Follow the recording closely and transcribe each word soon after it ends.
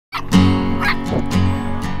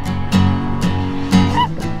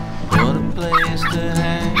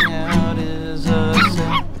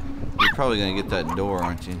probably gonna get that door,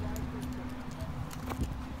 aren't you?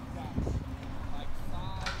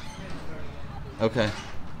 Okay.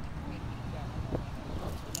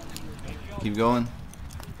 Keep going.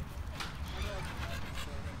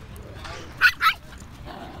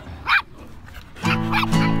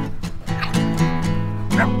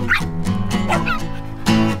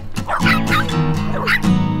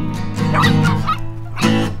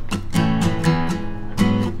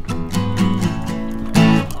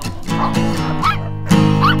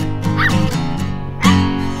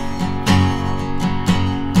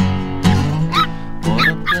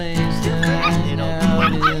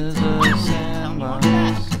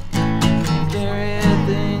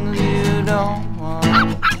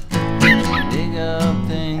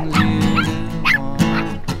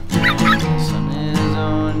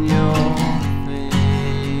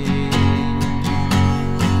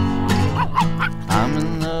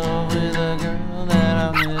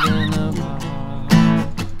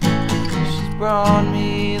 Brought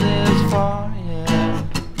me this far, yeah.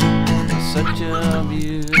 Such a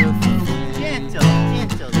beautiful place. Gentle.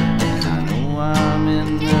 And I know I'm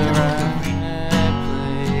in the right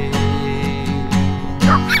place.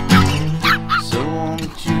 So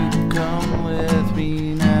won't you come with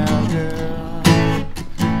me now, girl?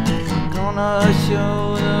 I'm gonna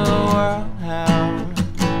show the world how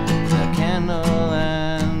the candle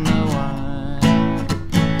and the wine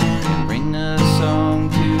can bring a song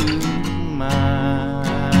to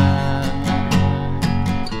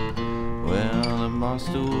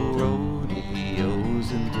Barstool rodeos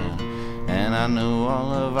in town, and I know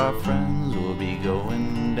all of our friends will be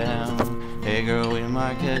going down. Hey girl, we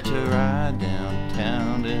might catch a ride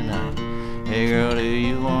downtown tonight. Hey girl, do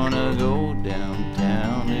you wanna go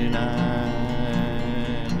downtown tonight?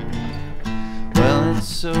 Well, it's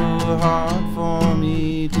so hard for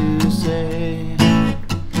me to say,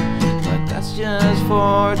 but that's just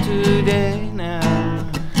for today now.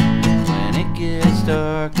 When it gets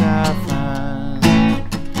dark, I find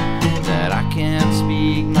that I can't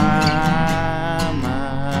speak my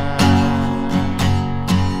mind.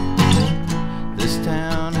 This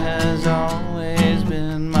town has always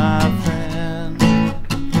been my friend.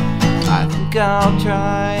 I think I'll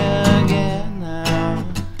try again now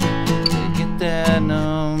to get that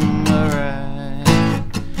number right,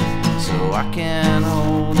 so I can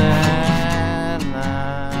hold that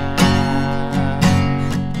line.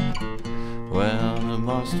 Well, the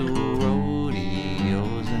Barstool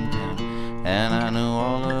rodeo's in town, and I know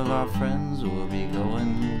all of our friends will be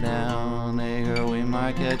going down. Hey girl, we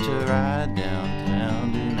might catch a ride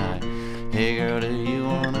downtown tonight. Hey girl, do you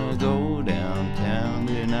wanna